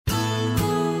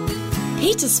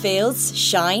Petersfield's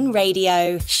Shine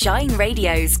Radio. Shine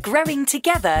Radio's Growing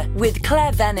Together with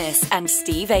Claire Venice and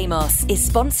Steve Amos is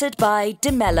sponsored by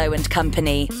DeMello &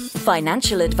 Company.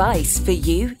 Financial advice for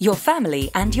you, your family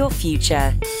and your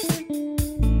future.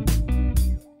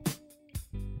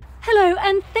 Hello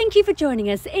and thank you for joining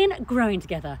us in Growing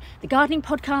Together, the gardening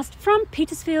podcast from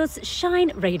Petersfield's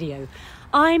Shine Radio.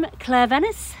 I'm Claire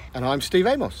Venice. And I'm Steve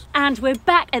Amos. And we're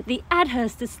back at the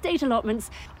Adhurst Estate allotments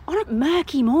on a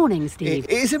murky morning, Steve. It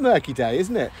is a murky day,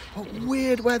 isn't it? What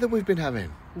weird weather we've been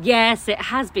having. Yes, it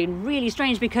has been really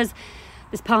strange because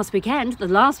this past weekend, the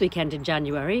last weekend in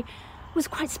January, was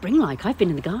quite spring-like. I've been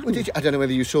in the garden. Well, I don't know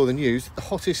whether you saw the news. The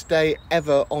hottest day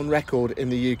ever on record in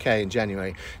the UK in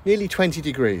January. Nearly 20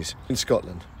 degrees in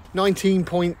Scotland.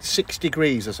 19.6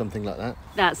 degrees or something like that.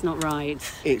 That's not right.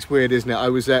 It's weird, isn't it? I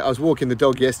was walking the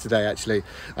dog yesterday, actually,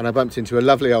 and I bumped into a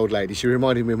lovely old lady. She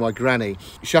reminded me of my granny,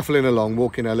 shuffling along,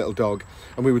 walking her little dog,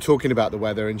 and we were talking about the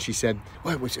weather, and she said,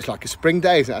 well, it's like a spring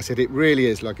day, isn't it? I said, it really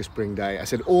is like a spring day. I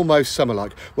said, almost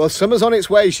summer-like. Well, summer's on its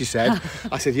way, she said.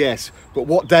 I said, yes, but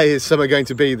what day is summer going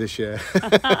to be this year?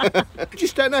 You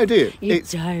just don't know, do you?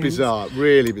 It's don't. Bizarre,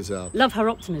 really bizarre. Love her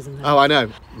optimism, though. Oh, I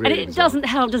know. Really and it bizarre. doesn't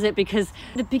help, does it? Because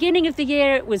the beginning of the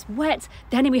year it was wet,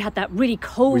 then we had that really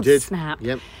cold snap.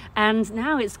 Yep. And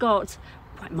now it's got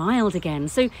quite mild again.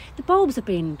 So the bulbs have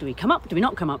been, do we come up? Do we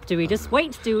not come up? Do we just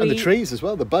wait? And the trees as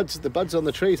well, the buds on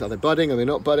the trees, are they budding? Are they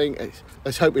not budding?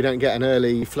 Let's hope we don't get an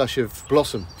early flush of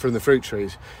blossom from the fruit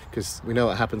trees, because we know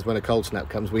what happens when a cold snap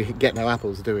comes. We get no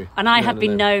apples, do we? And I have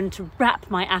been known to wrap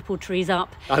my apple trees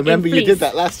up. I remember you did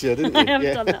that last year, didn't you? I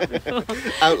have done that before.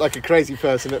 Out like a crazy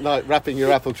person at night, wrapping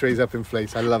your apple trees up in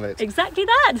fleece. I love it. Exactly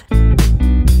that.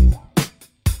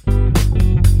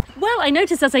 Well, I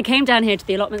noticed as I came down here to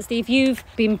the allotment, Steve, you've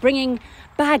been bringing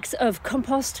bags of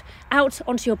compost out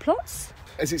onto your plots.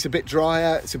 As it's a bit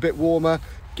drier, it's a bit warmer,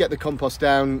 get the compost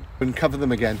down and cover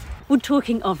them again. Well,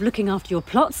 talking of looking after your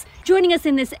plots, joining us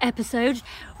in this episode,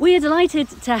 we are delighted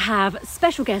to have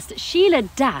special guest Sheila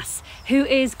Das, who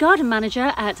is garden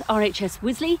manager at RHS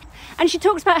Wisley, and she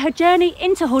talks about her journey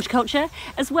into horticulture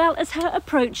as well as her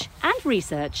approach and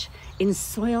research in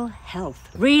soil health.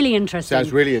 Really interesting.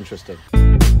 Sounds really interesting.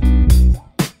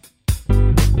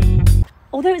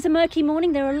 Although it's a murky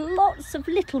morning, there are lots of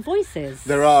little voices.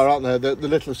 There are, aren't there? The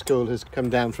little school has come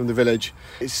down from the village.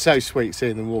 It's so sweet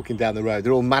seeing them walking down the road.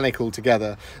 They're all manacled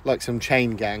together like some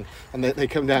chain gang, and they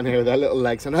come down here with their little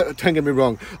legs. And don't get me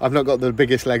wrong, I've not got the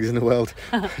biggest legs in the world,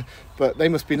 but they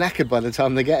must be knackered by the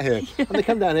time they get here. Yeah. And they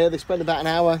come down here, they spend about an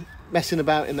hour messing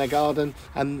about in their garden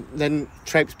and then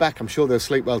traipse back. I'm sure they'll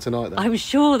sleep well tonight, though. I'm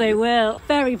sure they will.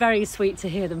 Very, very sweet to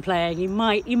hear them playing. You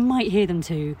might hear them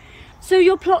too. So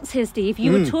your plots here, Steve,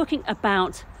 you were talking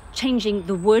about changing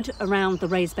the wood around the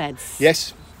raised beds.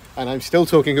 Yes, and I'm still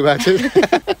talking about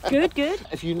it. Good.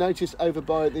 If you notice over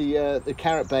by the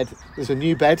carrot bed, there's a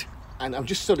new bed, and I'm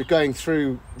just sort of going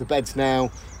through the beds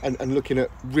now and looking at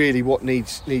really what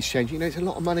needs changing. You know, it's a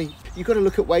lot of money. You've got to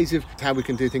look at ways of how we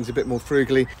can do things a bit more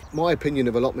frugally. My opinion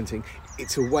of allotmenting,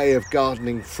 it's a way of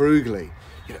gardening frugally.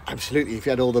 You know, absolutely, if you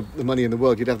had all the money in the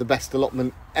world, you'd have the best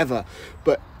allotment ever.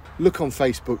 But look on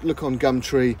Facebook, look on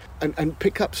Gumtree and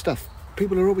pick up stuff.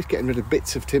 People are always getting rid of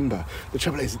bits of timber. The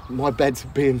trouble is, my beds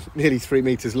being nearly 3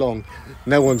 metres long,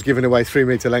 no one's giving away 3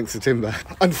 metre lengths of timber,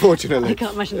 unfortunately. I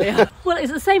can't imagine they are. Well,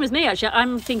 it's the same as me, actually.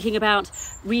 I'm thinking about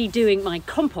redoing my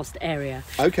compost area.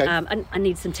 Okay. And I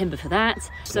need some timber for that.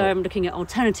 So I'm looking at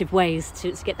alternative ways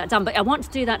to get that done. But I want to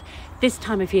do that this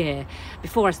time of year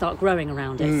before I start growing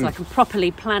around it, so I can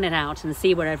properly plan it out and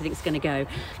see where everything's going to go.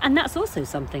 And that's also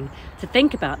something to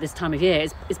think about this time of year,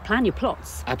 is plan your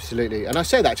plots. Absolutely. And I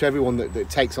say that to everyone that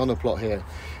takes on a plot here,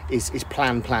 is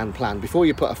plan. Before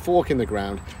you put a fork in the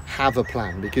ground, have a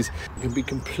plan, because you can be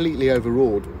completely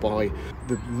overawed by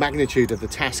the magnitude of the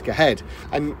task ahead.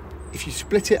 And if you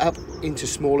split it up into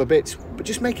smaller bits, but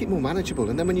just make it more manageable,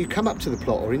 and then when you come up to the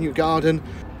plot or in your garden,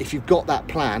 if you've got that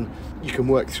plan, you can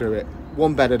work through it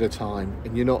one bed at a time,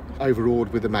 and you're not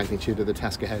overawed with the magnitude of the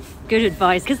task ahead. Good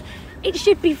advice, because it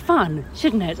should be fun,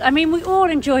 shouldn't it? I mean, we all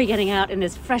enjoy getting out in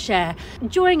this fresh air,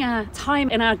 enjoying our time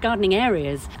in our gardening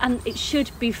areas, and it should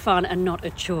be fun and not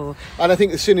a chore. And I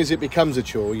think as soon as it becomes a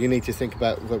chore, you need to think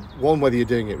about, one, whether you're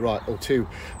doing it right, or two,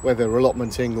 whether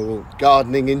allotmenting or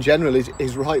gardening in general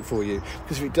is right for you.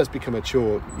 Because if it does become a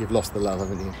chore, you've lost the love,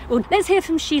 haven't you? Well, let's hear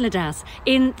from Sheila Das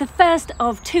in the first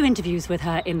of 2 interviews with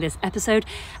her in this episode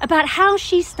about how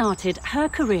she started her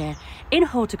career in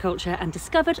horticulture and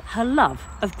discovered her love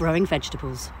of growing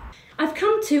vegetables. I've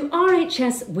come to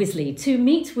RHS Wisley to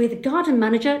meet with garden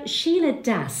manager Sheila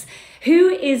Das, who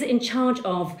is in charge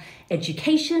of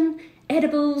education,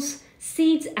 edibles,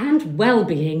 seeds and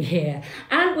well-being here.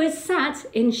 And we're sat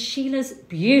in Sheila's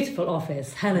beautiful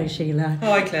office. Hello, Sheila.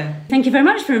 Hi, Claire. Thank you very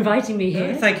much for inviting me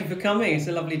here. Thank you for coming. It's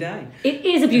a lovely day. It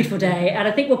is a beautiful day, and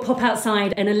I think we'll pop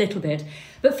outside in a little bit.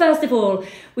 But first of all,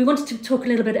 we wanted to talk a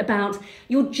little bit about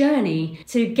your journey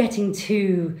to getting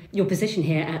to your position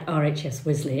here at RHS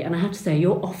Wisley. And I have to say,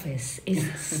 your office is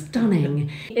stunning.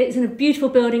 It's in a beautiful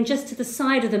building just to the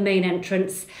side of the main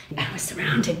entrance. And we're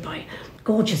surrounded by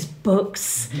gorgeous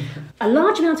books, a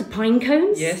large amount of pine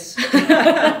cones. Yes.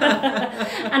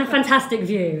 And a fantastic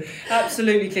view.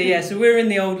 Absolutely, Claire. Yeah, so we're in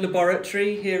the old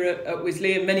laboratory here at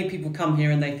Wisley, and many people come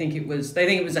here and they think it was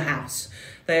a house.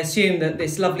 They assume that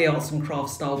this lovely arts and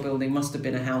crafts style building must have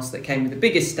been a house that came with a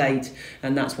big estate,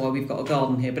 and that's why we've got a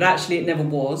garden here. But actually it never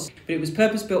was. But it was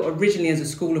purpose-built originally as a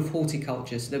school of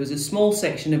horticulture. So there was a small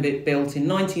section of it built in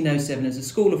 1907 as a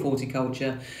school of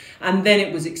horticulture, and then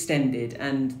it was extended,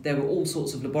 and there were all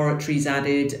sorts of laboratories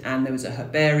added, and there was a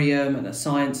herbarium and a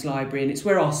science library, and it's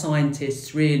where our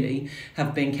scientists really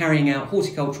have been carrying out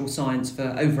horticultural science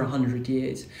for over 100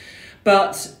 years.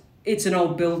 But it's an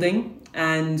old building,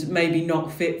 and maybe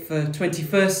not fit for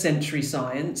 21st century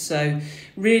science. So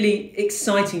really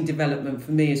exciting development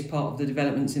for me as part of the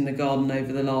developments in the garden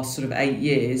over the last sort of 8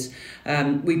 years.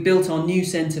 We built our new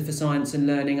Centre for Science and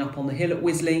Learning up on the hill at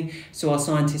Wisley. So our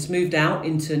scientists moved out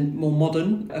into more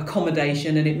modern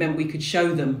accommodation, and it meant we could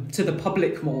show them to the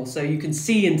public more. So you can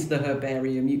see into the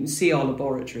herbarium, you can see our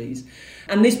laboratories.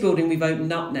 And this building we've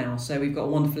opened up now. So we've got a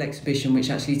wonderful exhibition which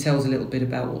actually tells a little bit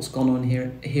about what's gone on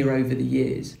here over the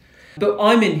years. But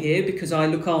I'm in here because I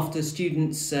look after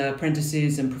students,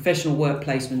 apprentices and professional work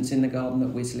placements in the garden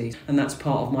at Wisley. And that's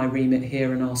part of my remit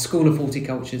here and our School of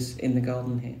Horticulture's in the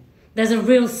garden here. There's a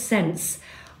real sense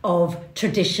of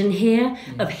tradition here,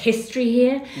 of history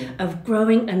here, of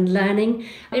growing and learning.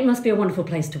 It must be a wonderful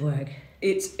place to work.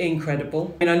 It's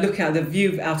incredible. I look out, the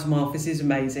view out of my office is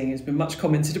amazing. It's been much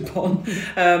commented upon,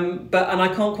 and I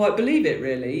can't quite believe it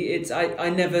really. I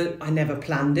never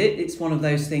planned it. It's one of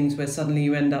those things where suddenly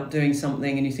you end up doing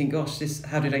something and you think, gosh,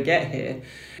 how did I get here?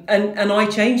 And I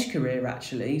changed career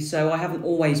actually, so I haven't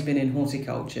always been in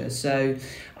horticulture. So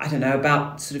I don't know,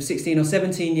 about sort of 16 or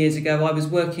 17 years ago, I was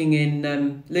working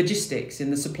in logistics in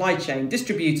the supply chain,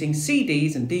 distributing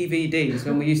CDs and DVDs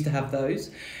when we used to have those.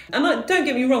 And don't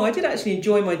get me wrong, I did actually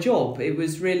enjoy my job. It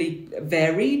was really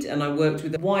varied, and I worked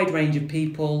with a wide range of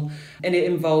people, and it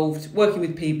involved working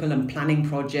with people and planning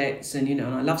projects, and and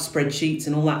I love spreadsheets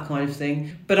and all that kind of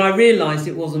thing. But I realised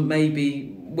it wasn't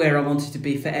maybe where I wanted to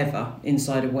be forever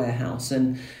inside a warehouse,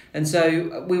 and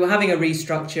so we were having a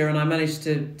restructure, and I managed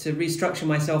to restructure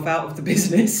myself out of the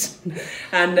business.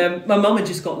 And my mum had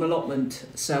just got an allotment,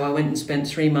 so I went and spent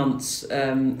 3 months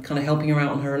kind of helping her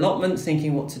out on her allotment,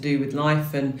 thinking what to do with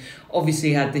life, and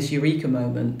obviously had this eureka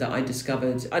moment that I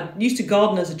discovered. I used to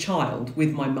garden as a child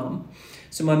with my mum.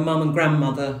 So my mum and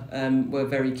grandmother were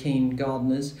very keen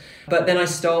gardeners. But then I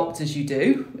stopped, as you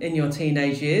do in your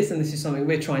teenage years, and this is something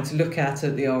we're trying to look at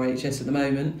the RHS at the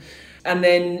moment. And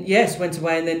then, yes, went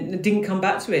away and then didn't come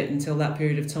back to it until that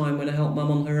period of time when I helped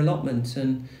mum on her allotment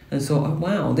and thought, oh,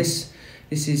 wow, this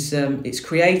is, it's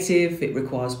creative, it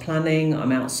requires planning,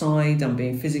 I'm outside, I'm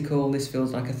being physical, this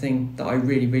feels like a thing that I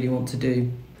really, really want to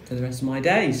do for the rest of my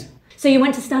days. So you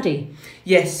went to study?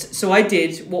 Yes, so I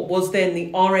did what was then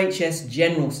the RHS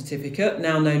General Certificate,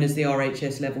 now known as the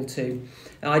RHS Level 2.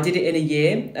 I did it in a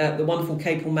year at the wonderful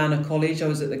Capel Manor College. I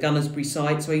was at the Gunnersbury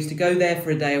site, so I used to go there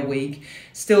for a day a week,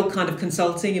 still kind of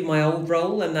consulting in my old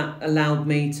role, and that allowed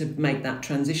me to make that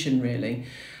transition really.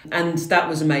 And that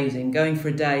was amazing, going for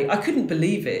a day. I couldn't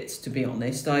believe it, to be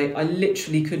honest. I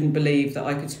literally couldn't believe that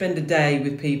I could spend a day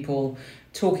with people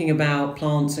talking about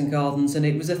plants and gardens, and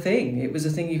it was a thing. It was a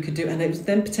thing you could do, and it was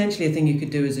then potentially a thing you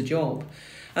could do as a job.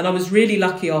 And I was really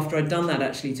lucky after I'd done that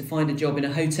actually to find a job in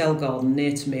a hotel garden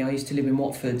near to me. I used to live in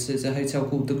Watford, so there's a hotel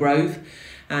called The Grove.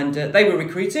 And they were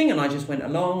recruiting and I just went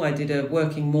along. I did a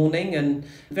working morning and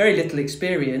very little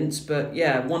experience, but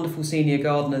yeah, wonderful senior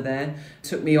gardener there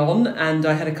took me on, and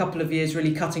I had a couple of years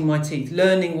really cutting my teeth,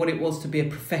 learning what it was to be a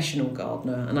professional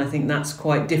gardener. And I think that's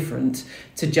quite different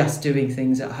to just doing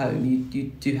things at home.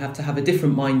 You do have to have a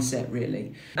different mindset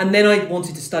really. And then I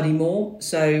wanted to study more,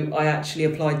 so I actually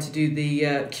applied to do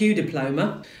the Kew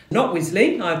diploma. Not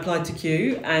Wisley, I applied to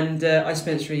Kew, and I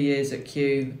spent 3 years at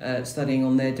Kew studying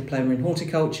on their diploma in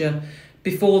horticulture.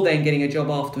 Before then getting a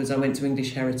job afterwards, I went to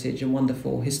English Heritage, a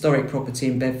wonderful historic property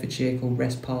in Bedfordshire called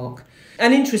Rest Park.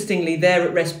 And interestingly, there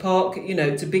at Rest Park, you know,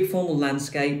 it's a big formal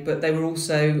landscape, but they were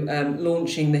also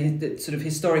launching the sort of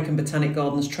historic and botanic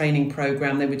gardens training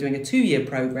programme. They were doing a 2-year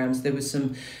programme, so there was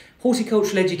some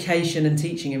horticultural education and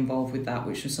teaching involved with that,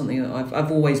 which was something that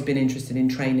I've always been interested in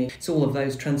training. It's all of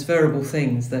those transferable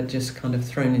things that just kind of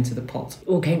thrown into the pot.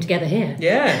 All came together here.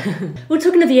 Yeah. Well,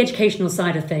 talking of the educational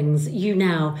side of things, you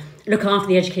now look after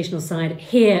the educational side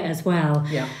here as well.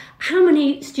 Yeah. How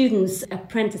many students,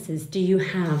 apprentices, do you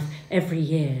have every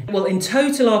year? Well, in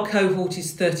total, our cohort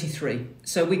is 33.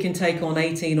 So we can take on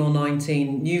 18 or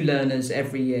 19 new learners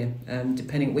every year,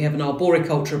 depending. We have an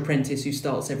arboriculture apprentice who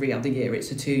starts every other year.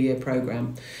 It's a 2-year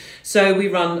programme. So we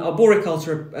run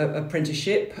arboriculture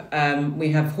apprenticeship. We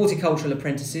have horticultural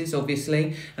apprentices,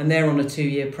 obviously, and they're on a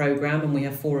 2-year programme, and we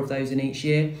have 4 of those in each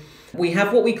year. We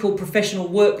have what we call professional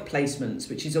work placements,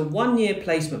 which is a 1-year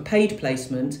placement, paid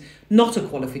placement, not a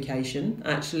qualification,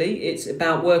 actually. It's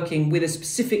about working with a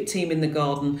specific team in the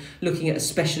garden, looking at a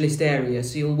specialist area.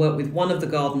 So you'll work with one of the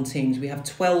garden teams. We have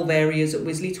 12 areas at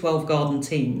Wisley, 12 garden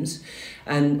teams,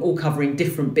 and all covering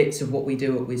different bits of what we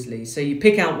do at Wisley. So you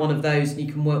pick out one of those and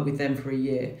you can work with them for a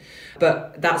year.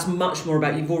 But that's much more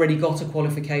about you've already got a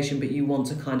qualification, but you want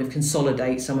to kind of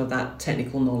consolidate some of that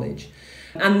technical knowledge.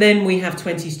 And then we have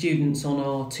 20 students on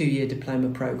our 2-year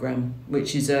diploma programme,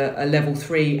 which is a level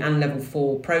 3 and level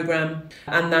 4 programme.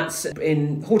 And that's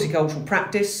in horticultural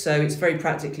practice, so it's very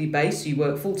practically based. You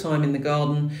work full-time in the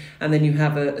garden, and then you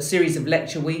have a series of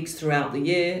lecture weeks throughout the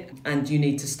year, and you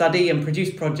need to study and produce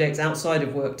projects outside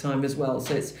of work time as well.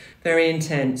 So it's very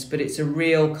intense, but it's a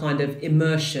real kind of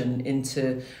immersion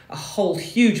into a whole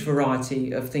huge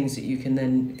variety of things that you can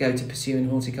then go to pursue in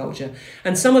horticulture.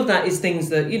 And some of that is things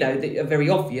that, that are very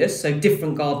obvious, so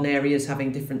different garden areas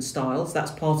having different styles,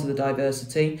 that's part of the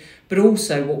diversity. But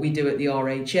also what we do at the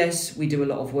RHS, we do a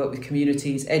lot of work with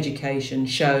communities, education,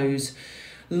 shows,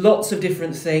 lots of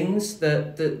different things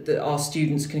that our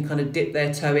students can kind of dip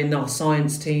their toe in, our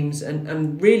science teams,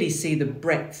 and really see the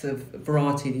breadth of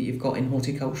variety that you've got in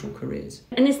horticultural careers.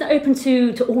 And is that open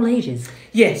to all ages?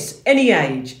 Yes, any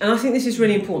age. And I think this is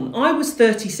really important. I was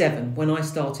 37 when I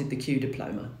started the Q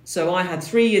Diploma. So I had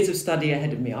 3 years of study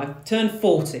ahead of me. I turned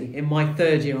 40 in my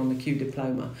 3rd year on the Q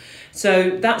Diploma.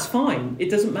 So that's fine. It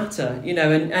doesn't matter,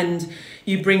 and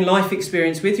you bring life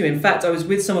experience with you. In fact, I was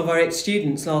with some of our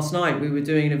ex-students last night. We were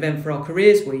doing an event for our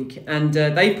Careers Week, and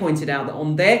they pointed out that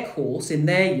on their course, in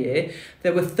their year,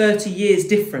 there were 30 years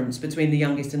difference between the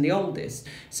youngest and the oldest.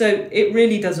 So it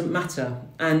really doesn't matter.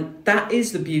 And that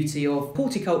is the beauty of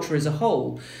horticulture as a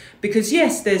whole. Because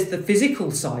yes, there's the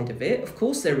physical side of it, of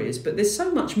course there is, but there's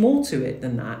so much more to it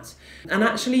than that. And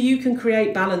actually you can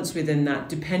create balance within that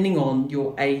depending on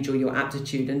your age or your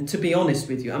aptitude. And to be honest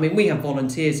with you, I mean, we have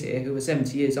volunteers here who are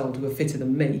 70 years old who are fitter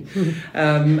than me.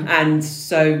 And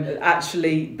so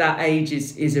actually that age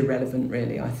is irrelevant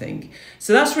really, I think.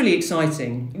 So that's really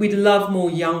exciting. We'd love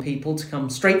more young people to come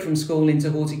straight from school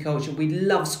into horticulture. We'd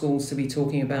love schools to be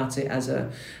talking about it as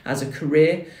a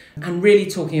career and really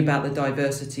talking about the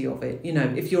diversity of it.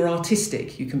 If you're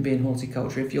artistic, you can be in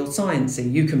horticulture. If you're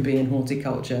sciencey, you can be in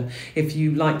horticulture. If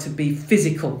you like to be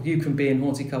physical, you can be in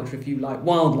horticulture. If you like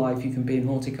wildlife, you can be in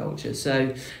horticulture.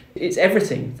 So it's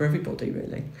everything for everybody,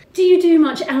 really. Do you do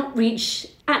much outreach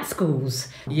at schools?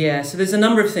 Yeah, so there's a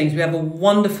number of things. We have a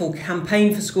wonderful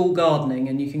campaign for school gardening,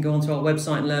 and you can go onto our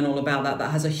website and learn all about that.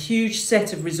 That has a huge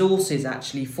set of resources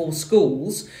actually for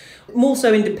schools, more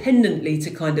so independently to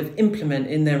kind of implement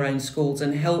in their own schools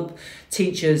and help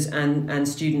teachers and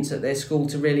students at their school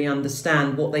to really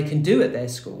understand what they can do at their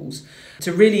schools,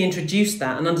 to really introduce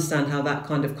that and understand how that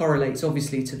kind of correlates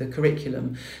obviously to the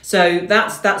curriculum. So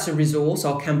that's a resource,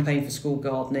 our campaign for school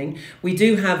gardening. We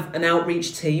do have an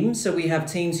outreach team, so we have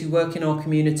teams who work in our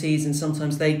communities, and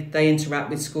sometimes they interact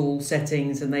with school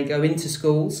settings and they go into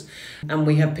schools, and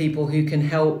we have people who can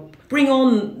help bring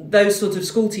on those sort of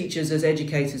school teachers as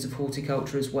educators of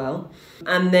horticulture as well.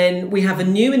 And then we have a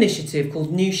new initiative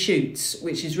called New Shoots,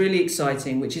 which is really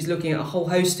exciting, which is looking at a whole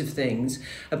host of things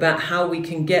about how we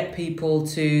can get people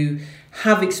to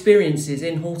have experiences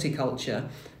in horticulture,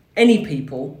 any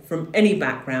people from any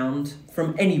background,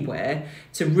 from anywhere,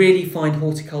 to really find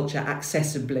horticulture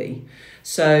accessibly.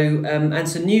 So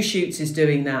New Shoots is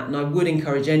doing that, and I would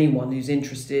encourage anyone who's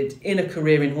interested in a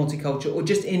career in horticulture or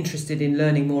just interested in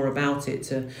learning more about it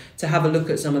to have a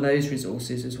look at some of those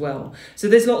resources as well. So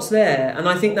there's lots there, and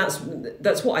I think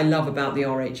that's what I love about the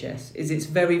RHS, is it's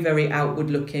very, very outward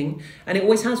looking, and it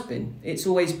always has been. It's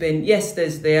always been, yes,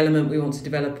 there's the element we want to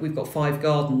develop. We've got 5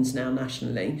 gardens now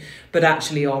nationally, but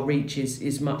actually our reach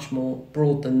is much more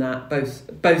broad than that,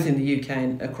 both in the UK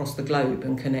and across the globe,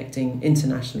 and connecting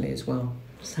internationally as well.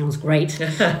 Sounds great.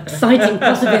 Exciting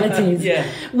possibilities.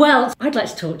 Yeah. Well, I'd like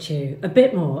to talk to you a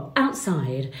bit more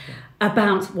outside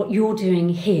about what you're doing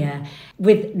here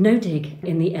with No Dig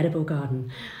in the Edible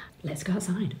Garden. Let's go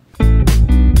outside.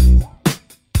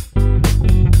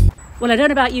 Well, I don't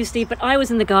know about you, Steve, but I was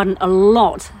in the garden a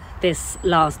lot this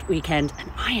last weekend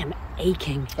and I am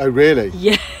aching. Oh, really?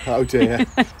 Yeah. Oh, dear.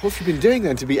 What have you been doing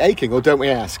then to be aching, or don't we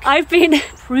ask? I've been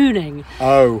pruning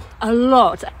Oh. a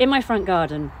lot in my front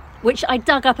garden, which I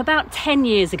dug up about 10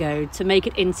 years ago to make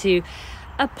it into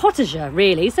a potager,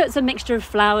 really. So it's a mixture of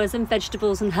flowers and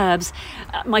vegetables and herbs.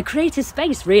 My creative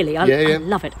space, really. I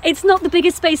love it. It's not the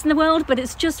biggest space in the world, but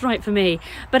it's just right for me.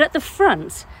 But at the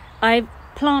front, I've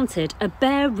planted a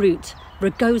bare root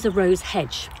Rugosa rose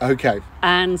hedge. Okay.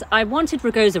 And I wanted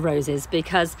Rugosa roses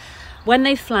because when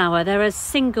they flower, they're a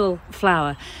single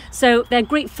flower. So they're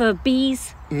great for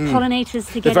bees,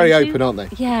 pollinators to get They're very into. open, aren't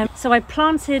they? Yeah. So I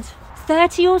planted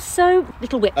 30 or so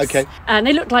little whips. Okay. And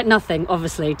they looked like nothing,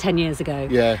 obviously, 10 years ago.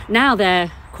 Yeah. Now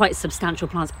they're quite substantial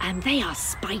plants and they are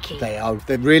spiky. They are.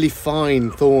 They're really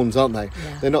fine thorns, aren't they?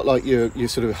 Yeah. They're not like your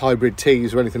sort of hybrid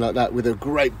teas or anything like that with the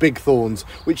great big thorns,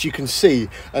 which you can see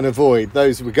and avoid.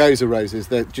 Those Rugosa roses,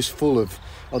 they're just full of...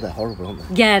 Oh, they're horrible, aren't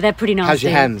they? Yeah, they're pretty nasty. How's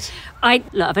your hands? I've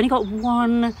only got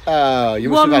one. Oh, you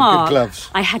must one have had mark. good gloves.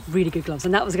 I had really good gloves,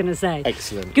 and that was going to say.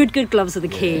 Excellent. Good gloves are the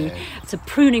key to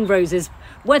pruning roses,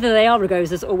 whether they are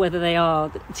Rugosas or whether they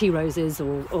are tea roses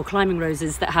or climbing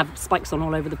roses that have spikes on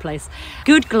all over the place.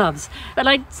 Good gloves. But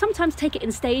I sometimes take it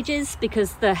in stages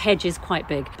because the hedge is quite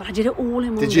big. But I did it all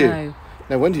in one Did you? go.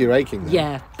 No wonder you're aching then.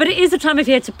 Yeah, but it is a time of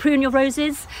year to prune your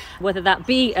roses, whether that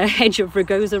be a hedge of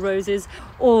Rugosa roses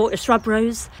or a shrub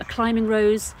rose, a climbing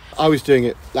rose. I was doing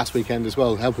it last weekend as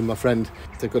well, helping my friend.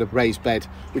 They've got a raised bed,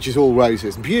 which is all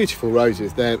roses, beautiful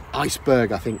roses. They're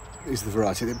iceberg, I think, is the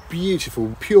variety. They're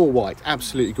beautiful, pure white,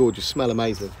 absolutely gorgeous, smell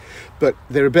amazing. But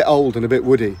they're a bit old and a bit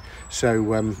woody,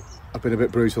 so I've been a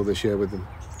bit brutal this year with them.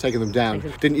 Taking them down.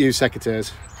 Didn't use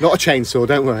secateurs. Not a chainsaw,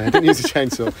 don't worry. I didn't use a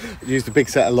chainsaw. I used a big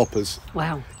set of loppers.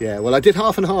 Wow. Yeah, well, I did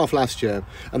half and half last year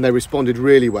and they responded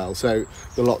really well, so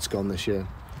the lot's gone this year.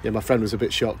 Yeah, my friend was a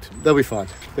bit shocked. They'll be fine.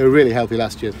 They were really healthy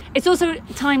last year. It's also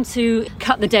time to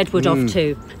cut the dead wood off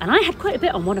too. And I had quite a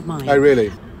bit on one of mine. Oh,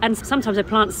 really? And sometimes the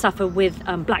plants suffer with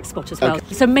black spot as well.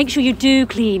 Okay. So make sure you do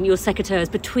clean your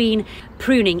secateurs between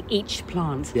pruning each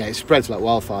plant. Yeah, it spreads like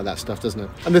wildfire, that stuff, doesn't it?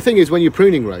 And the thing is, when you're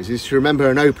pruning roses, to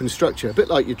remember an open structure, a bit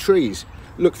like your trees.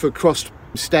 Look for crossed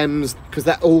stems, because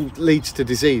that all leads to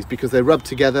disease, because they rub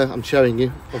together. I'm showing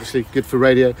you, obviously good for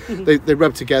radio. They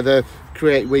rub together,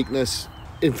 create weakness,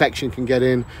 infection can get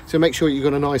in. So make sure you've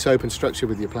got a nice open structure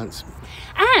with your plants.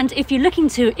 And if you're looking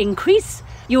to increase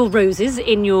your roses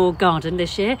in your garden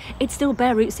this year, it's still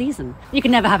bare root season. You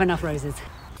can never have enough roses.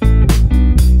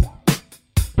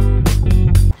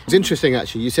 It's interesting,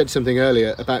 actually. You said something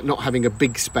earlier about not having a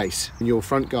big space in your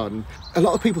front garden. A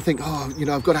lot of people think,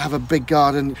 I've got to have a big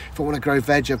garden. If I want to grow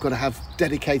veg, I've got to have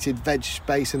dedicated veg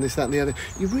space and this, that and the other.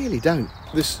 You really don't.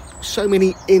 There's so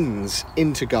many ins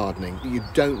into gardening that you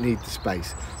don't need the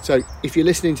space. So if you're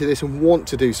listening to this and want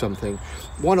to do something,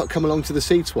 why not come along to the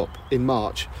seed swap in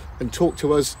March and talk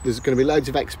to us? There's going to be loads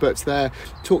of experts there.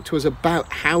 Talk to us about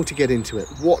how to get into it,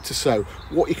 what to sow,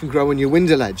 what you can grow on your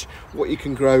window ledge, what you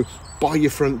can grow by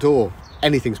your front door.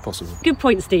 Anything's possible. Good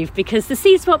point, Steve, because the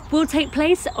seed swap will take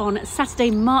place on Saturday,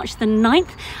 March the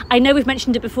 9th. I know we've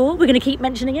mentioned it before. We're going to keep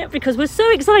mentioning it because we're so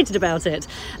excited about it.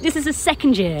 This is the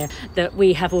second year that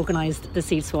we have organised the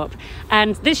seed swap.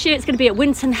 And this year it's going to be at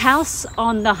Winton House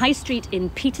on the High Street in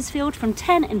Petersfield from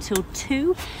 10 until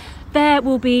 2. There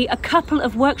will be a couple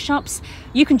of workshops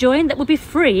you can join that will be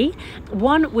free.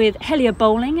 One with Helia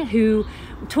Bowling, who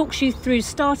talks you through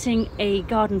starting a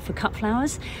garden for cut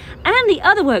flowers. And the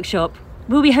other workshop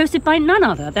will be hosted by none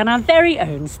other than our very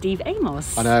own Steve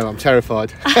Amos. I know, I'm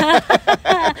terrified.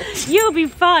 You'll be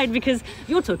fine because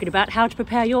you're talking about how to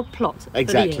prepare your plot.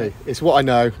 Exactly. For the year. It's what I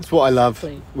know. It's what I love.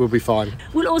 Exactly. We'll be fine.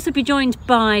 We'll also be joined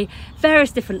by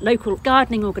various different local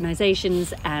gardening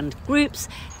organisations and groups.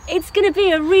 It's going to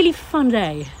be a really fun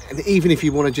day. And even if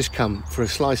you want to just come for a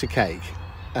slice of cake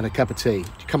and a cup of tea,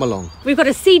 come along. We've got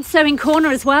a seed sowing corner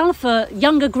as well for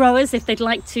younger growers. If they'd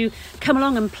like to come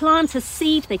along and plant a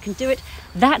seed, they can do it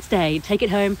that day, take it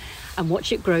home and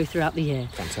watch it grow throughout the year.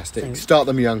 Fantastic. So- Start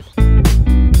them young.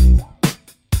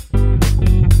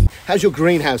 How's your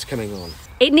greenhouse coming on?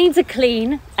 It needs a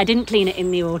clean. I didn't clean it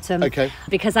in the autumn. Okay.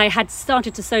 Because I had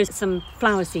started to sow some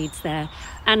flower seeds there.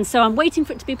 And so I'm waiting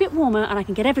for it to be a bit warmer and I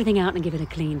can get everything out and give it a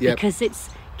clean. Yep. Because it's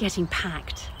getting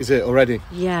packed. Is it already?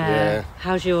 Yeah.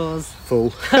 How's yours?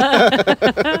 Full.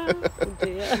 Oh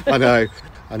dear. I know.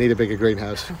 I need a bigger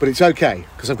greenhouse, but it's okay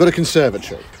because I've got a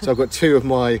conservatory. So I've got two of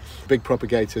my big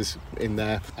propagators in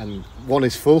there and one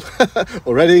is full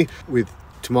already with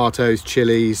tomatoes,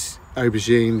 chilies,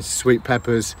 aubergines, sweet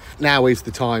peppers. Now is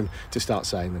the time to start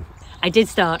sowing them. I did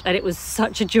start, and it was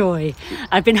such a joy.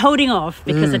 I've been holding off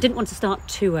because I didn't want to start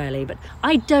too early, but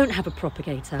I don't have a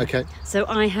propagator. Okay. So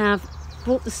I have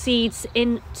brought the seeds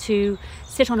in to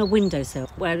sit on a windowsill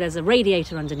where there's a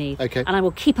radiator underneath. Okay. And I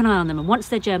will keep an eye on them, and once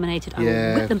they're germinated, I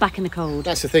will whip them back in the cold.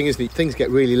 That's the thing, isn't it? Things get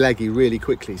really leggy really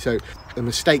quickly. So the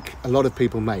mistake a lot of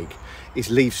people make is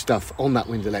leave stuff on that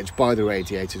window ledge by the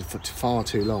radiator for far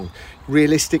too long.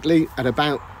 Realistically, at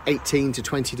about 18 to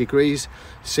 20 degrees,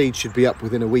 seeds should be up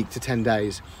within a week to 10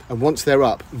 days. And once they're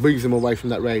up, move them away from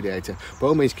that radiator. By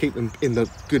all means, keep them in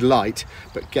the good light,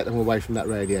 but get them away from that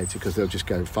radiator because they'll just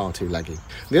go far too leggy.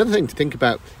 The other thing to think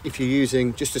about, if you're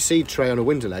using just a seed tray on a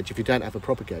window ledge, if you don't have a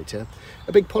propagator,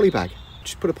 a big poly bag.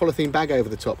 Just put a polythene bag over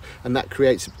the top, and that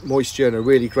creates moisture and a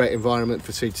really great environment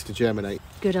for seeds to germinate.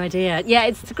 Good idea. Yeah,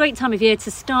 it's a great time of year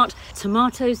to start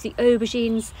tomatoes, the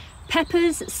aubergines,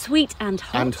 peppers, sweet and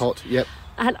hot. And hot, yep.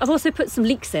 And I've also put some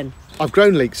leeks in. I've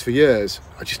grown leeks for years.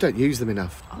 I just don't use them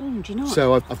enough. Oh, do you know what?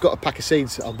 So I've got a pack of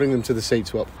seeds. I'll bring them to the seed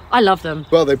swap. I love them.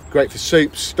 Well, they're great for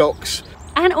soups, stocks.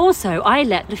 And also, I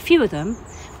let a few of them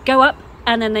go up,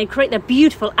 and then they create their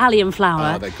beautiful allium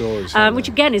flower. Oh, they're gorgeous. Which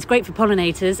again is great for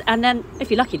pollinators, and then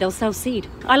if you're lucky they'll self-seed.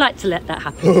 I like to let that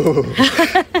happen.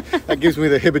 That gives me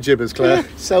the hibber-jibbers, Claire.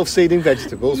 Self-seeding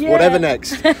vegetables, Yeah. whatever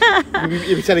next.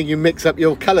 You'll be telling you mix up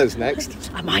your colours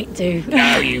next. I might do.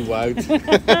 No, you won't.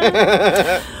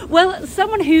 Well,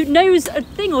 someone who knows a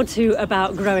thing or two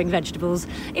about growing vegetables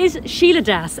is Sheila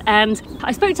Das, and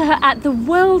I spoke to her at the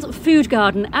World Food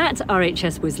Garden at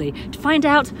RHS Wisley to find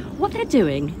out what they're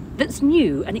doing that's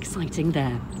new and exciting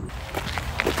there.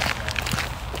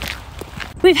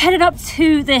 We've headed up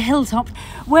to the hilltop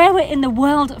where we're in the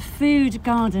World Food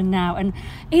Garden now, and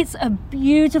it's a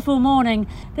beautiful morning.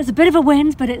 There's a bit of a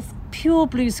wind, but it's pure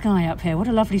blue sky up here. What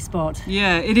a lovely spot.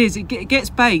 Yeah, it is. It gets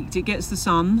baked, it gets the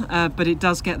sun, but it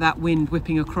does get that wind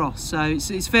whipping across. So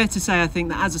it's fair to say, I think,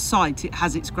 that as a site, it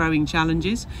has its growing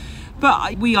challenges.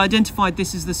 But we identified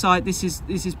this as the site. This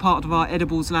is part of our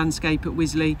edibles landscape at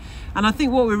Wisley. And I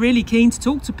think what we're really keen to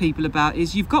talk to people about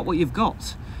is you've got what you've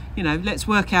got. You know, let's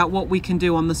work out what we can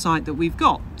do on the site that we've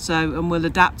got. So, and we'll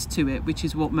adapt to it, which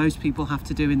is what most people have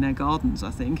to do in their gardens, I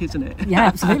think, isn't it? Yeah,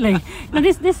 absolutely. Now,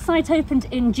 this site opened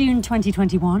in June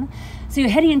 2021, so you're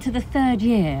heading into the third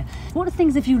year. What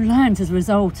things have you learned as a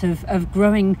result of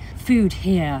growing food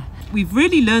here? We've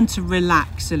really learned to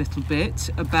relax a little bit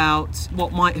about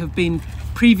what might have been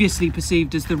previously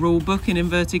perceived as the rule book, in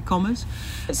inverted commas.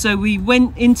 So we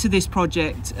went into this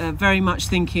project very much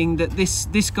thinking that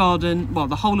this garden, well,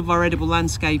 the whole of our edible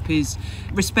landscape is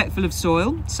respectful of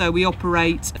soil. So we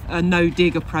operate a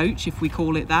no-dig approach, if we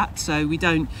call it that. So we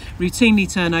don't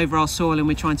routinely turn over our soil, and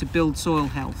we're trying to build soil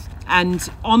health. And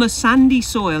on a sandy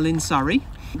soil in Surrey,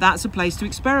 that's a place to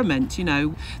experiment. You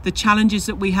know, the challenges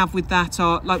that we have with that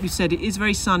are, like we said, it is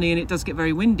very sunny and it does get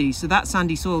very windy, so that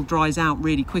sandy soil dries out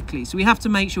really quickly. So we have to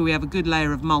make sure we have a good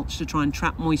layer of mulch to try and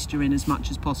trap moisture in as much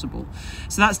as possible.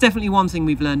 So that's definitely one thing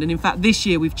we've learned. And in fact, this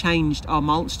year we've changed our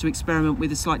mulch to experiment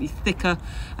with a slightly thicker,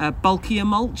 bulkier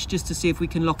mulch, just to see if we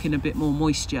can lock in a bit more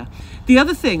moisture. The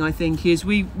other thing, I think, is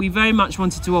we very much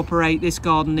wanted to operate this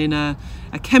garden in a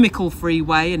chemical-free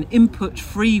way, an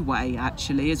input-free way,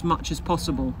 actually, as much as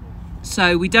possible.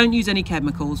 So we don't use any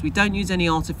chemicals, we don't use any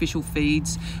artificial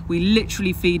feeds, we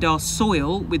literally feed our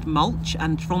soil with mulch,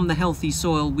 and from the healthy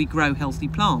soil we grow healthy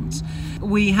plants.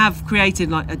 We have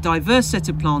created like a diverse set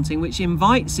of planting which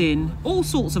invites in all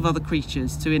sorts of other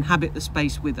creatures to inhabit the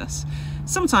space with us.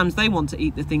 Sometimes they want to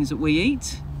eat the things that we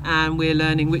eat, and we're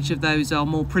learning which of those are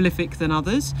more prolific than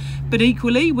others. But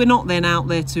equally, we're not then out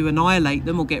there to annihilate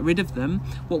them or get rid of them.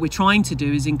 What we're trying to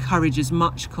do is encourage as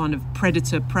much kind of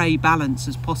predator-prey balance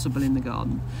as possible in the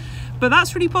garden. But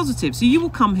that's really positive. So you will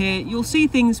come here, you'll see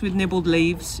things with nibbled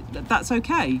leaves. That's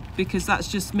okay, because that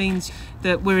just means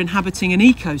that we're inhabiting an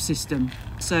ecosystem.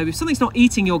 So if something's not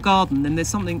eating your garden, then there's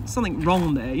something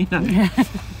wrong there, you know.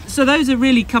 So those are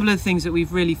really a couple of things that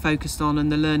we've really focused on,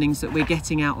 and the learnings that we're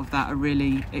getting out of that are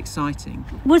really exciting.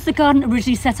 Was the garden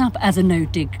originally set up as a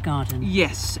no-dig garden?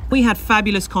 Yes. We had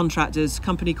fabulous contractors, a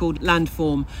company called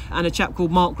Landform and a chap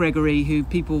called Mark Gregory, who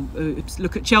people who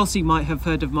look at Chelsea might have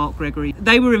heard of Mark Gregory.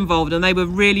 They were involved, and they were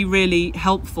really, really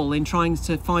helpful in trying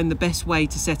to find the best way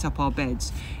to set up our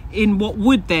beds in what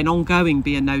would then ongoing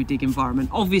be a no-dig environment.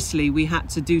 Obviously, we had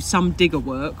to do some digger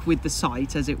work with the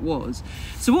site as it was.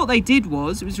 So what they did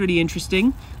was, it was really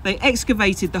interesting, they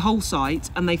excavated the whole site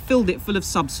and they filled it full of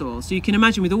subsoil. So you can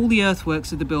imagine with all the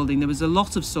earthworks of the building, there was a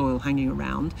lot of soil hanging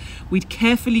around. We'd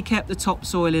carefully kept the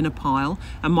topsoil in a pile,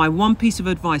 and my one piece of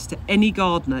advice to any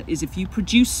gardener is if you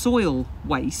produce soil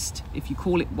waste, if you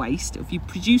call it waste, if you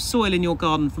produce soil in your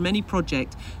garden from any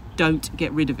project, don't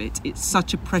get rid of it. It's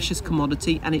such a precious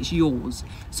commodity and it's yours.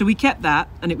 So we kept that,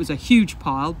 and it was a huge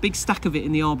pile, big stack of it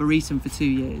in the Arboretum for 2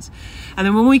 years. And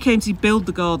then when we came to build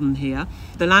the garden here,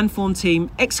 the landform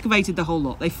team excavated the whole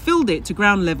lot. They filled it to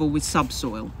ground level with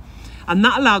subsoil. And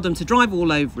that allowed them to drive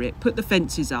all over it, put the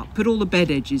fences up, put all the bed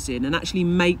edges in, and actually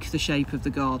make the shape of the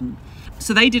garden.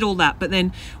 So they did all that, but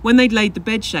then when they'd laid the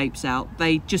bed shapes out,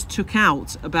 they just took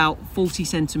out about 40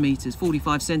 centimetres,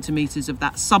 45 centimetres of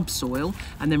that subsoil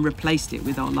and then replaced it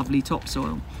with our lovely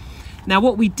topsoil. Now,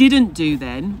 what we didn't do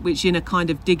then, which in a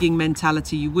kind of digging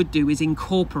mentality you would do, is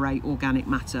incorporate organic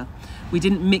matter. We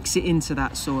didn't mix it into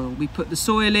that soil. We put the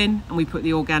soil in and we put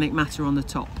the organic matter on the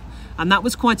top. And that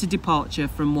was quite a departure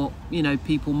from what,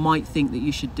 people might think that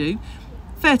you should do.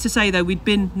 Fair to say, though, we'd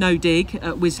been no dig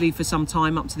at Wisley for some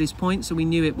time up to this point, so we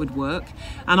knew it would work.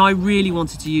 And I really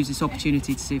wanted to use this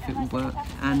opportunity to see if it would work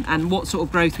and what sort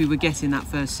of growth we would get in that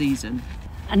first season.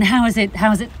 And how has it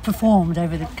performed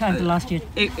over the last year?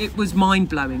 It was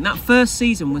mind-blowing. That first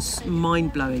season was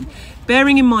mind-blowing.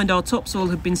 Bearing in mind our topsoil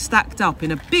had been stacked up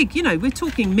in a big, we're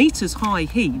talking metres high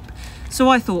heap. So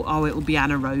I thought, it'll be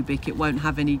anaerobic, it won't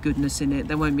have any goodness in it,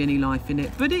 there won't be any life in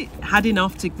it. But it had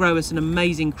enough to grow us an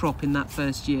amazing crop in that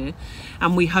first year.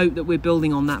 And we hope that we're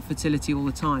building on that fertility all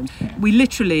the time. We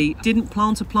literally didn't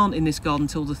plant a plant in this garden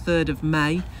until the 3rd of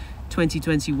May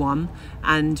 2021,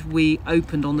 and we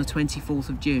opened on the 24th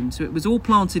of June. So it was all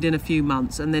planted in a few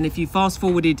months. And then if you fast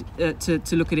forwarded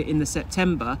to look at it in the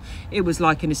September, it was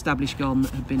like an established garden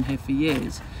that had been here for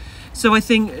years. So I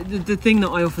think the thing that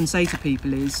I often say to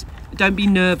people is, don't be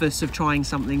nervous of trying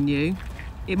something new.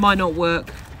 It might not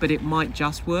work, but it might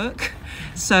just work.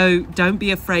 So don't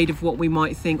be afraid of what we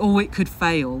might think, it could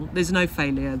fail. There's no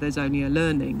failure, there's only a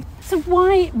learning. So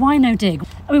why no dig?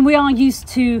 I mean, we are used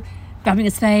to grabbing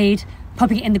a spade,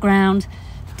 popping it in the ground,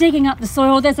 digging up the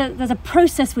soil. There's a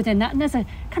process within that, and there's a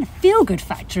kind of feel-good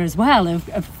factor as well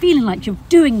of feeling like you're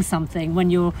doing something when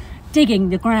you're digging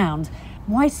the ground.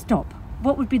 Why stop?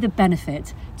 What would be the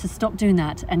benefit to stop doing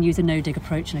that and use a no-dig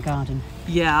approach in a garden?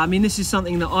 Yeah, I mean, this is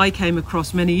something that I came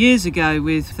across many years ago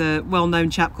with a well-known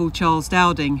chap called Charles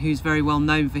Dowding, who's very well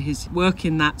known for his work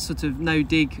in that sort of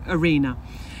no-dig arena.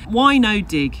 Why no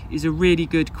dig is a really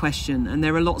good question, and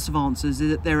there are lots of answers.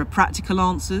 There are practical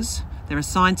answers, there are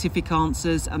scientific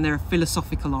answers, and there are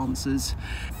philosophical answers.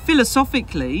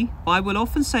 Philosophically, I will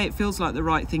often say it feels like the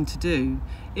right thing to do.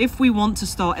 If we want to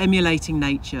start emulating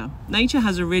nature, nature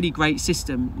has a really great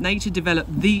system. Nature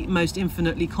developed the most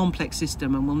infinitely complex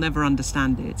system and we'll never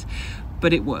understand it.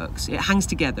 But it works, it hangs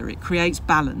together, it creates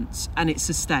balance and it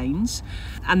sustains.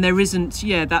 And there isn't,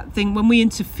 that thing, when we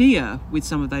interfere with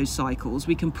some of those cycles,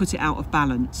 we can put it out of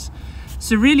balance.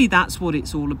 So really that's what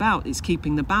it's all about, it's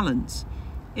keeping the balance.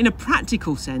 In a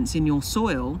practical sense, in your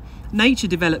soil, nature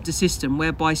developed a system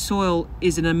whereby soil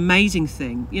is an amazing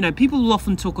thing. People will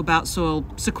often talk about soil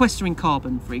sequestering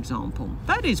carbon, for example.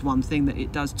 That is one thing that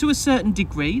it does to a certain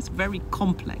degree. It's very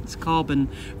complex. Carbon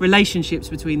relationships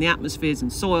between the atmospheres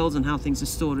and soils and how things are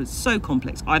stored is so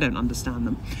complex. I don't understand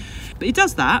them. But it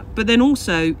does that, but then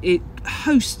also it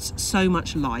hosts so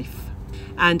much life.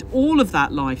 And all of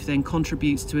that life then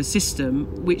contributes to a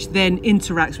system which then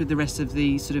interacts with the rest of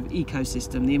the sort of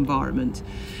ecosystem, the environment.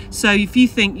 So if you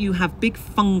think you have big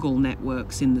fungal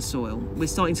networks in the soil, we're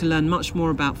starting to learn much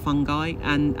more about fungi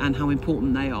and how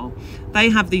important they are. They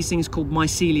have these things called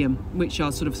mycelium, which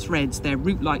are sort of threads, they're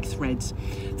root-like threads.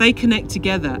 They connect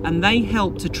together and they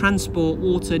help to transport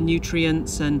water,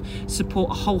 nutrients and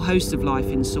support a whole host of life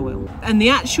in soil. And the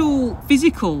actual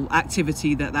physical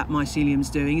activity that mycelium's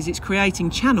doing is it's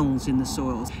creating channels in the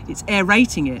soils. It's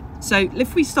aerating it. So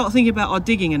if we start thinking about our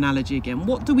digging analogy again,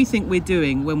 what do we think we're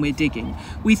doing when we're digging?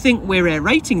 We think we're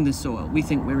aerating the soil. We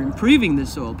think we're improving the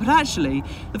soil. But actually,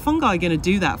 the fungi are going to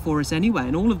do that for us anyway,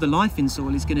 and all of the life in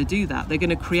soil is going to do that. They're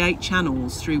going to create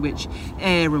channels through which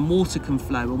air and water can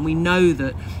flow, and we know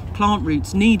that plant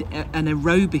roots need an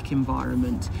aerobic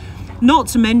environment. Not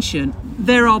to mention,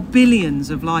 there are billions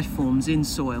of life forms in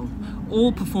soil,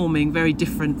 all performing very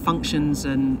different functions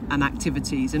and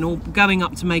activities, and all going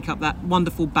up to make up that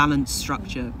wonderful balanced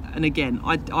structure. And again,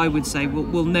 I would say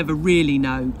we'll never really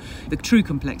know the true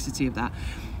complexity of that.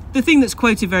 The thing that's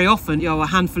quoted very often, a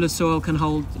handful of soil can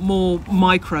hold more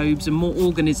microbes and more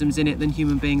organisms in it than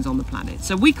human beings on the planet.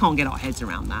 So we can't get our heads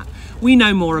around that. We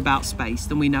know more about space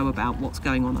than we know about what's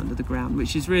going on under the ground,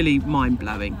 which is really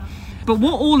mind-blowing. But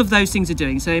what all of those things are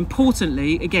doing, so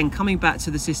importantly, again, coming back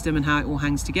to the system and how it all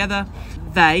hangs together,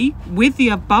 they, with the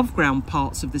above ground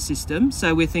parts of the system,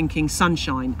 so we're thinking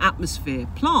sunshine, atmosphere,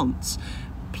 plants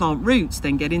plant roots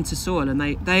then get into soil, and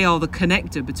they are the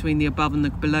connector between the above and the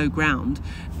below ground,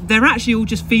 they're actually all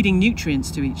just feeding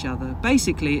nutrients to each other.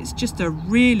 Basically, it's just a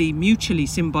really mutually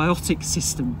symbiotic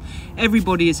system.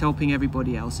 Everybody is helping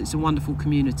everybody else. It's a wonderful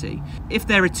community. If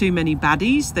there are too many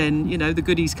baddies, then, the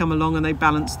goodies come along and they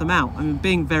balance them out. I mean,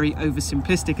 being very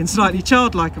oversimplistic and slightly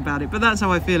childlike about it, but that's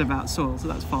how I feel about soil, so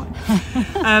that's fine.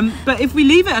 But if we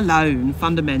leave it alone,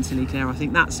 fundamentally, Claire, I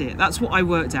think that's it. That's what I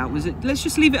worked out, let's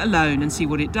just leave it alone and see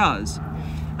what it does.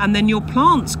 And then your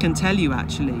plants can tell you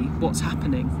actually what's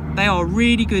happening. They are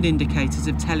really good indicators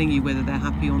of telling you whether they're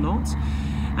happy or not.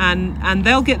 And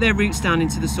they'll get their roots down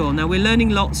into the soil. Now, we're learning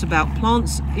lots about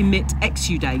plants emit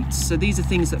exudates. So these are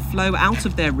things that flow out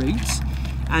of their roots,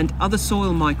 and other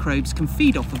soil microbes can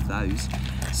feed off of those.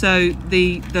 So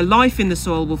the life in the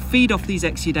soil will feed off these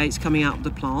exudates coming out of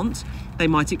the plant. They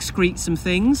might excrete some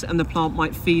things, and the plant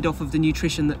might feed off of the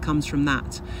nutrition that comes from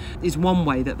that. Is one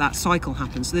way that cycle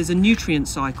happens. So there's a nutrient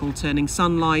cycle turning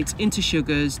sunlight into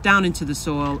sugars down into the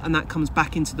soil, and that comes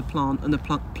back into the plant, and the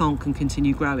plant can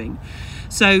continue growing.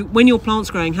 So when your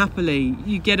plant's growing happily,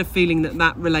 you get a feeling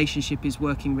that relationship is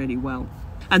working really well.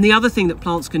 And the other thing that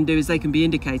plants can do is they can be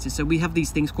indicators. So we have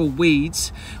these things called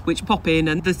weeds, which pop in,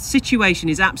 and the situation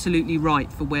is absolutely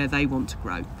right for where they want to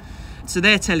grow. So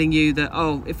they're telling you that,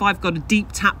 if I've got a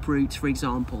deep taproot, for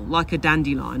example, like a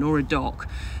dandelion or a dock,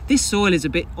 this soil is a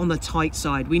bit on the tight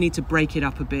side. We need to break it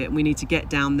up a bit, and we need to get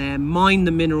down there, mine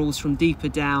the minerals from deeper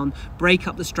down, break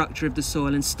up the structure of the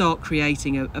soil, and start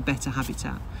creating a better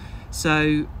habitat.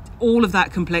 So all of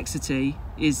that complexity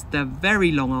is the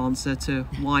very long answer to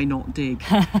why not dig.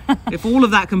 If all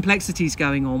of that complexity is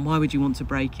going on, why would you want to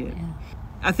break it? Yeah.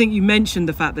 I think you mentioned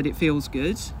the fact that it feels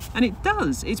good, and it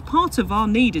does. It's part of our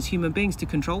need as human beings to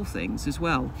control things as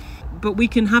well. But we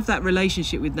can have that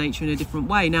relationship with nature in a different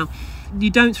way. Now,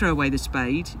 you don't throw away the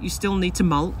spade. You still need to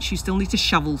mulch. You still need to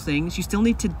shovel things. You still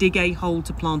need to dig a hole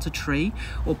to plant a tree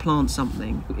or plant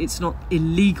something. It's not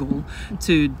illegal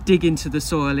to dig into the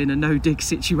soil in a no-dig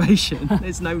situation.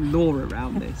 There's no law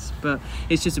around this, but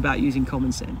it's just about using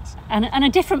common sense. And a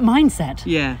different mindset.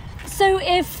 Yeah. So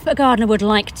if a gardener would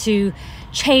like to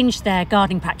change their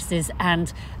gardening practices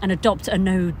and adopt a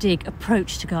no-dig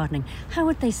approach to gardening, how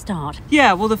would they start?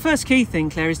 Yeah, well, the first key thing,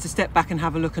 Claire, is to step back and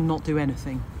have a look and not do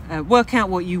anything. Work out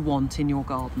what you want in your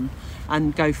garden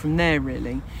and go from there,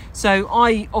 really. So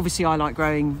I like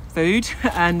growing food,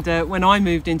 and when I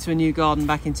moved into a new garden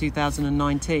back in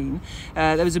 2019,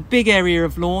 there was a big area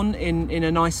of lawn in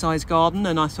a nice sized garden,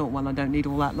 and I thought, well, I don't need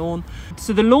all that lawn.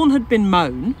 So the lawn had been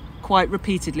mown quite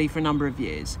repeatedly for a number of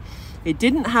years. It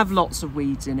didn't have lots of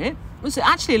weeds in it. It was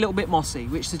actually a little bit mossy,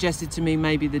 which suggested to me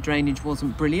maybe the drainage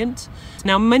wasn't brilliant.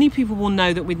 Now, many people will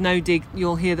know that with no dig,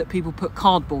 you'll hear that people put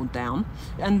cardboard down.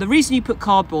 And the reason you put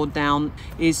cardboard down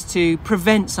is to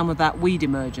prevent some of that weed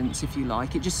emergence, if you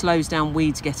like. It just slows down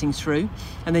weeds getting through.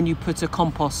 And then you put a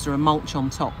compost or a mulch on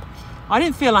top. I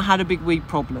didn't feel I had a big weed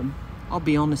problem. I'll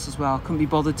be honest as well, I couldn't be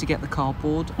bothered to get the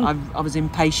cardboard. I was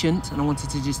impatient and I wanted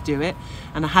to just do it.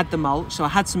 And I had the mulch, so I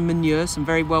had some manure, some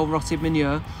very well rotted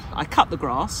manure. I cut the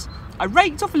grass. I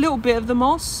raked off a little bit of the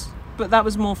moss, but that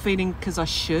was more feeling because I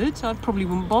should. I probably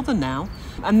wouldn't bother now.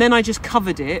 And then I just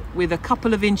covered it with a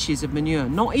couple of inches of manure,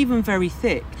 not even very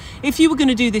thick. If you were going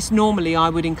to do this normally, I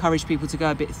would encourage people to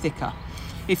go a bit thicker.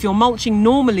 If you're mulching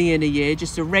normally in a year,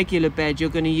 just a regular bed, you're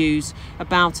going to use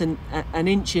about an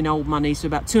inch in old money, so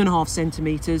about 2.5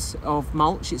 centimetres of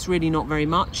mulch. It's really not very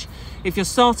much. If you're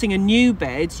starting a new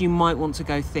bed, you might want to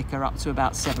go thicker, up to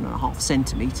about 7.5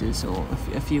 centimetres or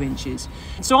a few inches.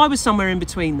 So I was somewhere in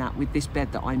between that with this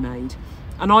bed that I made,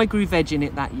 and I grew veg in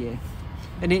it that year.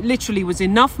 And it literally was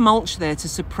enough mulch there to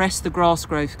suppress the grass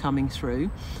growth coming through.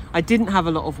 I didn't have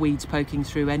a lot of weeds poking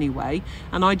through anyway,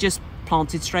 and I just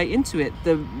planted straight into it.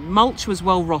 The mulch was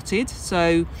well rotted,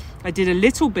 so I did a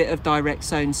little bit of direct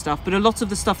sown stuff, but a lot of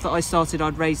the stuff that I started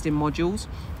I'd raised in modules,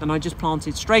 and I just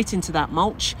planted straight into that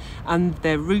mulch, and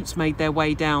their roots made their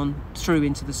way down through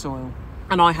into the soil.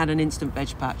 And I had an instant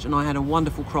veg patch, and I had a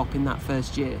wonderful crop in that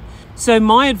first year. So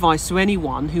my advice to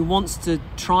anyone who wants to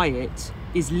try it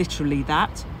is literally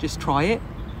that. Just try it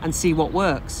and see what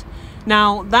works.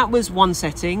 Now, that was one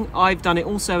setting. I've done it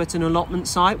also at an allotment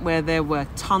site where there were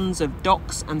tons of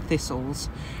docks and thistles.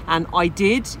 And I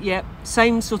did,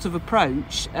 same sort of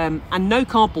approach, and no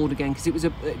cardboard again, because it was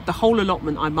the whole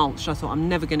allotment I mulched. I thought, I'm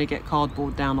never going to get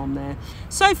cardboard down on there.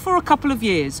 So for a couple of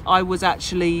years, I was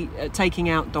actually taking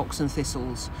out docks and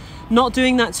thistles. Not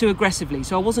doing that too aggressively,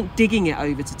 so I wasn't digging it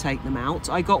over to take them out.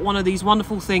 I got one of these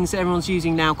wonderful things that everyone's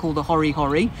using now called the hori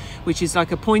hori, which is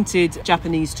like a pointed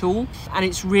Japanese tool, and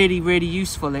it's really really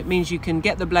useful. It means you can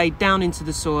get the blade down into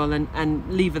the soil and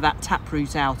lever that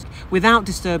taproot out without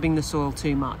disturbing the soil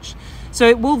too much. So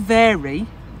it will vary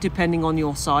depending on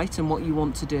your site and what you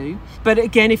want to do. But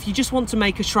again, if you just want to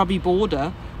make a shrubby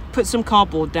border, put some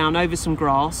cardboard down over some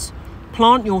grass,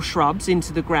 plant your shrubs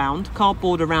into the ground,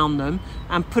 cardboard around them,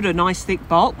 and put a nice thick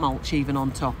bark mulch even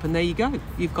on top, and there you go.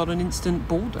 You've got an instant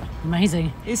border.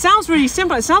 Amazing. It sounds really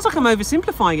simple. It sounds like I'm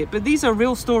oversimplifying it, but these are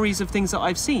real stories of things that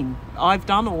I've seen, I've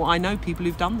done, or I know people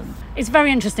who've done them. It's a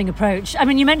very interesting approach. I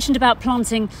mean, you mentioned about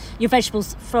planting your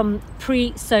vegetables from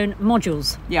pre-sown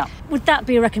modules. Yeah. Would that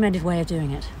be a recommended way of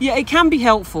doing it? Yeah, it can be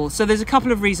helpful. So there's a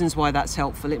couple of reasons why that's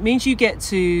helpful. It means you get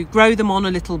to grow them on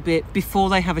a little bit before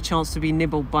they have a chance to be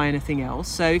nibbled by anything else.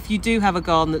 So if you do have a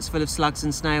garden that's full of slugs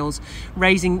and snails,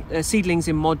 raising seedlings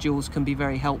in modules can be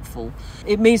very helpful.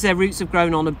 It means their roots have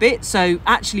grown on a bit. So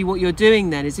actually what you're doing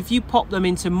then is if you pop them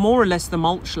into more or less the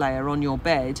mulch layer on your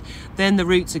bed, then the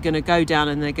roots are going to go down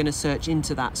and they're going to search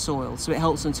into that soil. So it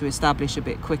helps them to establish a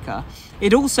bit quicker.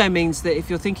 It also means that if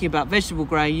you're thinking about vegetable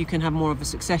growing, you can have more of a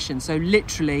succession. So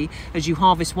literally, as you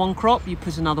harvest one crop, you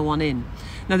put another one in.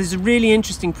 Now, there's a really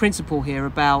interesting principle here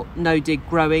about no-dig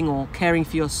growing or caring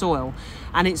for your soil.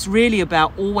 And it's really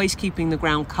about always keeping the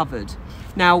ground covered.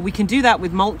 Now, we can do that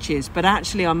with mulches, but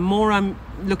actually the more I'm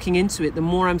looking into it, the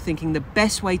more I'm thinking the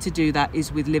best way to do that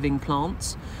is with living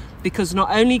plants. Because not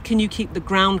only can you keep the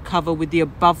ground cover with the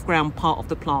above ground part of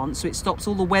the plant, so it stops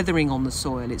all the weathering on the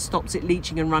soil, it stops it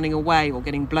leaching and running away or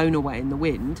getting blown away in the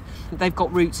wind, they've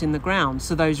got roots in the ground.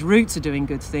 So those roots are doing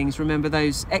good things. Remember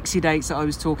those exudates that I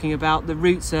was talking about? The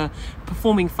roots are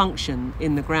performing function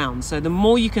in the ground. So the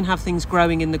more you can have things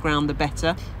growing in the ground, the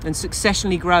better. And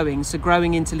successionally growing, so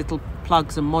growing into little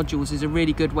plugs and modules, is a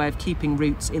really good way of keeping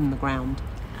roots in the ground.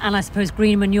 And I suppose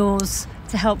green manures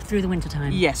to help through the winter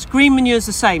time. Yes, green manure's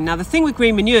the same. Now the thing with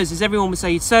green manures is everyone would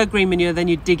say you'd sow green manure, then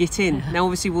you'd dig it in. Now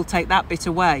obviously we'll take that bit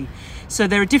away. So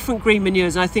there are different green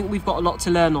manures, and I think we've got a lot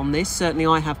to learn on this. Certainly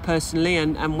I have personally,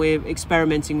 and we're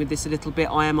experimenting with this a little bit.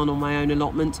 I am on my own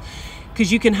allotment.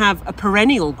 Because you can have a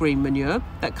perennial green manure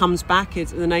that comes back,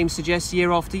 as the name suggests,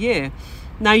 year after year.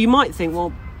 Now you might think,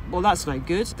 well, that's no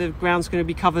good. The ground's going to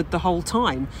be covered the whole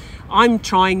time. I'm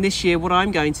trying this year, what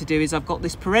I'm going to do is I've got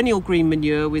this perennial green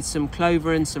manure with some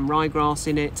clover and some ryegrass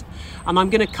in it, and I'm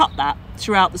going to cut that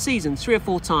throughout the season 3 or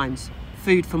 4 times.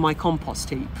 Food for my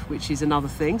compost heap, which is another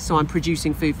thing. So I'm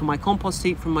producing food for my compost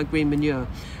heap from my green manure.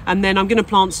 And then I'm going to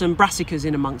plant some brassicas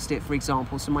in amongst it, for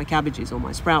example, so my cabbages or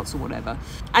my sprouts or whatever.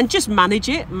 And just manage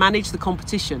the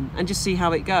competition and just see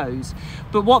how it goes.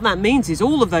 But what that means is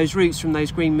all of those roots from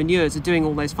those green manures are doing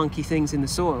all those funky things in the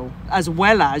soil, as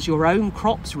well as your own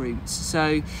crop's roots.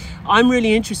 So I'm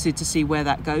really interested to see where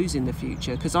that goes in the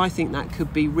future, because I think that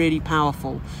could be really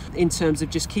powerful in terms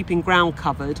of just keeping ground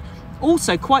covered.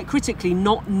 Also, quite critically,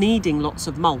 not needing lots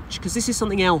of mulch, because this is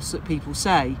something else that people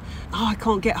say, I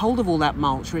can't get hold of all that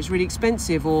mulch, or it's really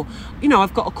expensive, or,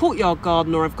 I've got a courtyard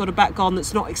garden, or I've got a back garden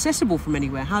that's not accessible from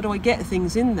anywhere. How do I get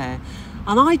things in there?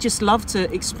 And I just love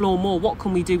to explore more. What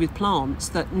can we do with plants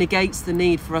that negates the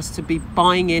need for us to be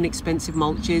buying in expensive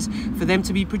mulches, for them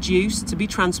to be produced, to be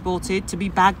transported, to be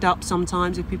bagged up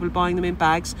sometimes if people are buying them in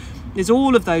bags. There's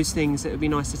all of those things that would be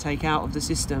nice to take out of the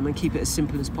system and keep it as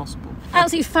simple as possible.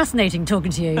 Absolutely fascinating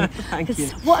talking to you. Thank you.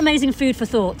 What amazing food for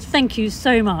thought. Thank you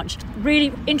so much.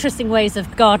 Really interesting ways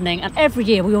of gardening, and every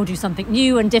year we all do something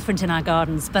new and different in our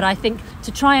gardens, but I think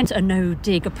to try and a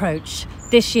no-dig approach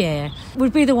this year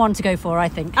would be the one to go for, I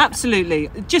think. Absolutely.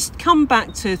 Just come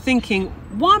back to thinking,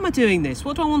 why am I doing this?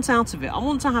 What do I want out of it? I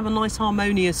want to have a nice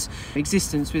harmonious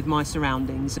existence with my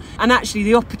surroundings. And actually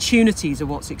the opportunities are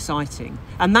what's exciting.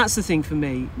 And that's the thing for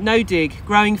me. No dig,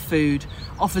 growing food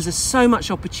offers us so much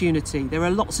opportunity. There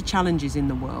are lots of challenges in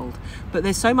the world, but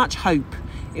there's so much hope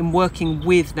in working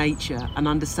with nature and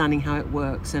understanding how it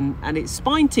works. And it's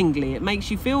spine tingly. It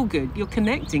makes you feel good. You're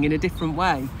connecting in a different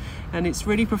way. And it's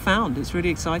really profound. It's really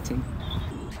exciting.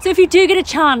 So if you do get a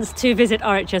chance to visit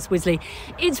RHS Wisley,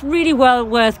 it's really well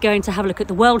worth going to have a look at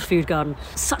the World Food Garden.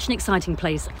 Such an exciting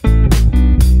place.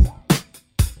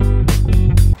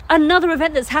 Another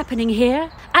event that's happening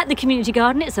here at the community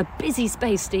garden. It's a busy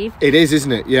space, Steve. It is,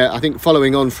 isn't it? Yeah, I think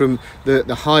following on from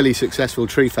the highly successful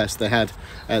Tree Fest they had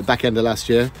back end of last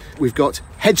year, we've got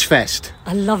Hedge Fest.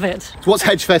 I love it. So what's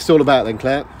Hedge Fest all about then,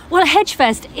 Claire? Well,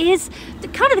 Hedgefest is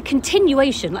kind of the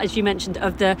continuation, as you mentioned,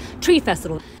 of the Tree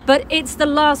Festival. But it's the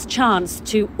last chance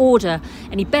to order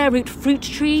any bare root fruit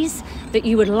trees that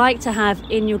you would like to have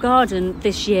in your garden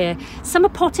this year. Some are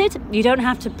potted. You don't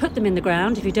have to put them in the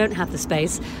ground if you don't have the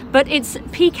space. But it's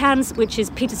Pecans, which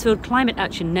is Petersfield Climate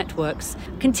Action Network's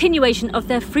continuation of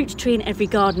their Fruit Tree in Every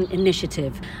Garden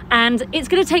initiative. And it's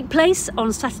going to take place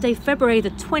on Saturday, February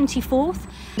the 24th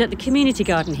at the Community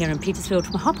Garden here in Petersfield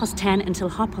from 10:30 until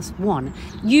 1:30.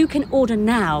 You can order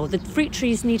now. The fruit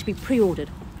trees need to be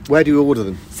pre-ordered. Where do you order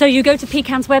them? So you go to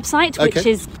Pecan's website, which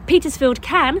Okay. is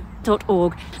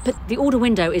petersfieldcan.org, but the order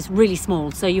window is really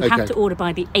small, so you have Okay. to order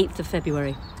by the 8th of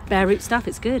February. Bare root stuff,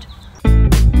 it's good.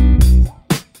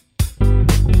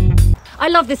 I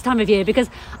love this time of year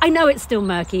because I know it's still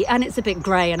murky and it's a bit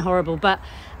grey and horrible, but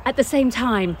at the same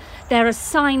time, there are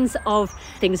signs of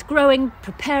things growing,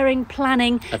 preparing,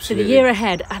 planning for the Absolutely. year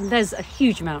ahead, and there's a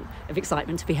huge amount of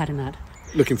excitement to be had in that.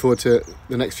 Looking forward to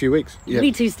the next few weeks. Yeah.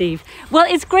 Me too, Steve. Well,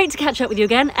 it's great to catch up with you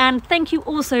again, and thank you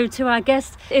also to our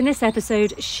guest in this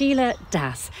episode, Sheila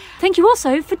Das. Thank you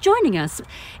also for joining us.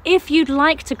 If you'd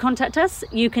like to contact us,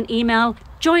 you can email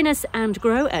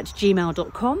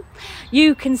joinusandgrow@gmail.com.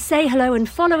 You can say hello and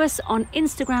follow us on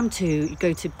Instagram too. You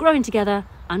go to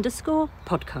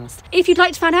growingtogether_podcast. If you'd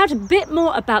like to find out a bit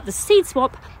more about the seed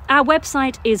swap, our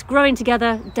website is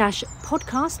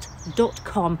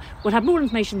growingtogether-podcast.com. We'll have more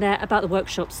information there about the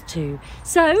workshops too.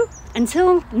 So,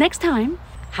 until next time,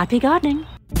 happy gardening.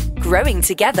 Growing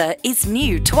Together is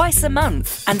new twice a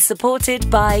month and supported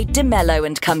by DeMello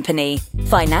and Company.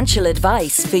 Financial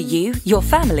advice for you, your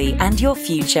family and your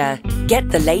future.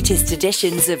 Get the latest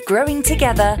editions of Growing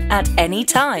Together at any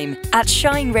time at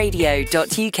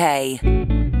shineradio.uk.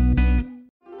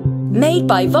 Made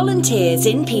by volunteers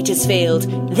in Petersfield,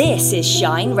 this is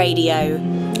Shine Radio.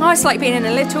 Oh, it's like being in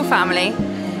a little family.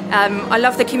 I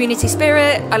love the community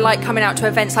spirit. I like coming out to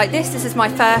events like this. This is my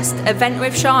first event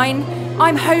with Shine.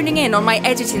 I'm honing in on my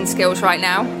editing skills right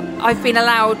now. I've been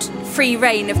allowed free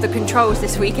reign of the controls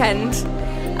this weekend.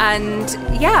 And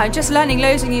yeah, I'm just learning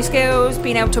loads of new skills,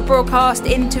 being able to broadcast,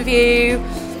 interview.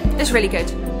 It's really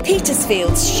good.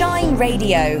 Petersfield's Shine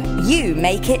Radio. You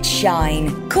make it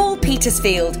shine. Call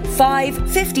Petersfield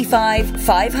 555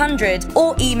 500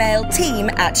 or email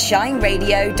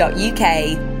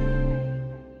team@shineradio.uk.